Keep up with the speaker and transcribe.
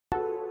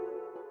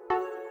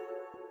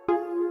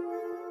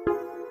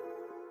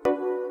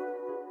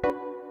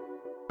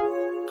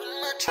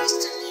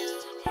trust in you.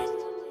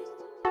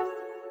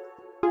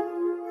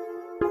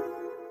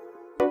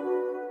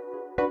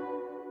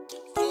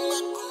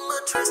 Put my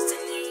trust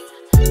in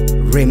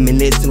you.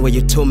 Reminiscing where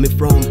you told me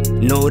from,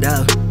 no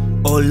doubt.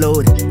 Oh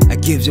Lord, I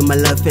give you my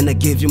life and I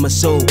give you my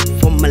soul.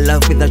 For my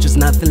life without you's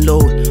nothing,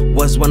 Lord.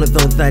 Was one of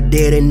those that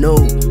didn't know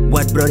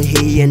what brought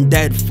here and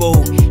died for.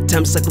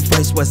 Time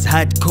sacrifice was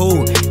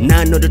hardcore. Now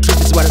I know the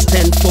truth is what I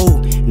stand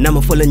for. Now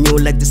I'm following you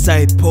like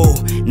disciple.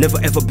 Never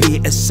ever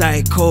be a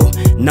psycho.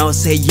 Now I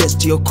say yes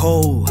to your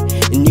call.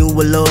 In you,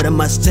 oh Lord, I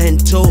must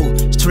stand tall.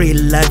 Street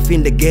life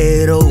in the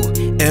ghetto.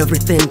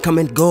 Everything come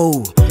and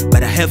go,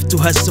 but I have to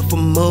hustle for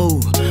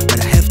more.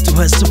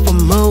 Hustle for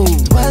more.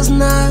 If it was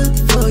not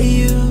for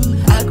you,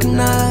 I could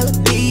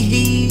not be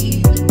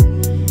here.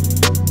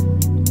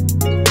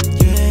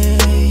 Yeah.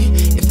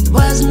 If it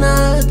was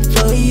not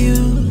for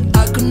you,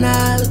 I could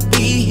not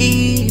be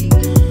here.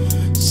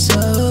 So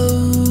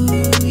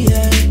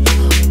yeah.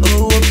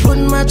 Oh, I put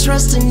my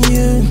trust in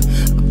you.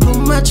 I put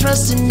my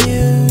trust in you.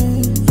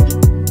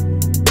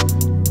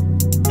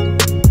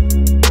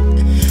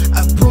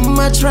 I put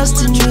my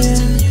trust in you.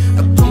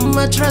 I put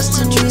my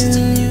trust in you.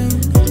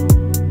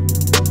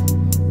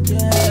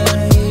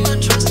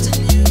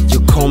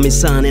 Call me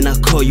son and I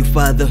call you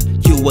father.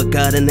 You are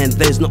God and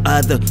there's no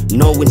other.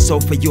 Knowing so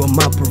for you are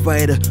my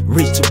provider.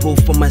 Reachable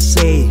for my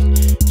sake.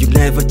 You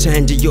never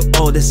change, you're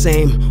all the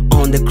same.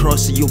 On the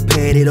cross you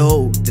paid it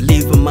all.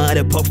 Deliver my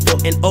pop for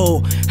and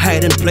all.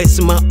 Hiding place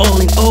in my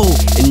all in all.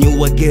 And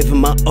you are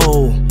giving my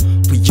all.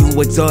 For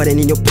you exalting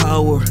in your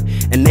power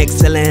and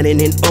excellent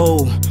in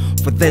all.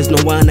 For there's no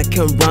one I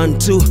can run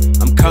to.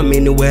 I'm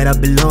coming where I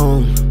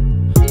belong.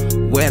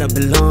 Where I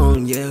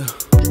belong, yeah.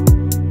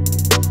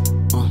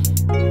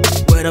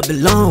 I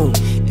belong.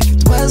 If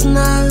it was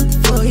not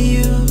for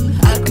you,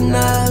 I could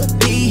not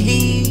be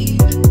here.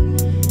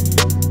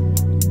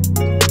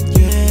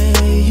 Yeah.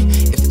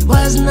 If it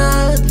was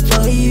not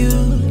for you,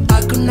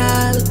 I could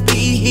not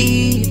be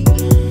here.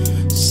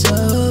 So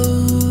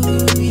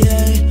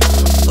yeah.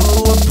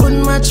 Oh, I put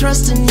my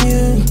trust in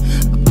you.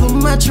 I put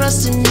my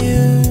trust in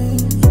you.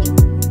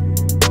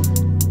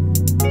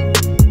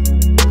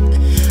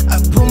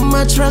 I put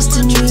my trust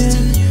in you.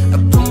 I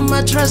put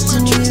my trust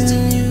in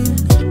you.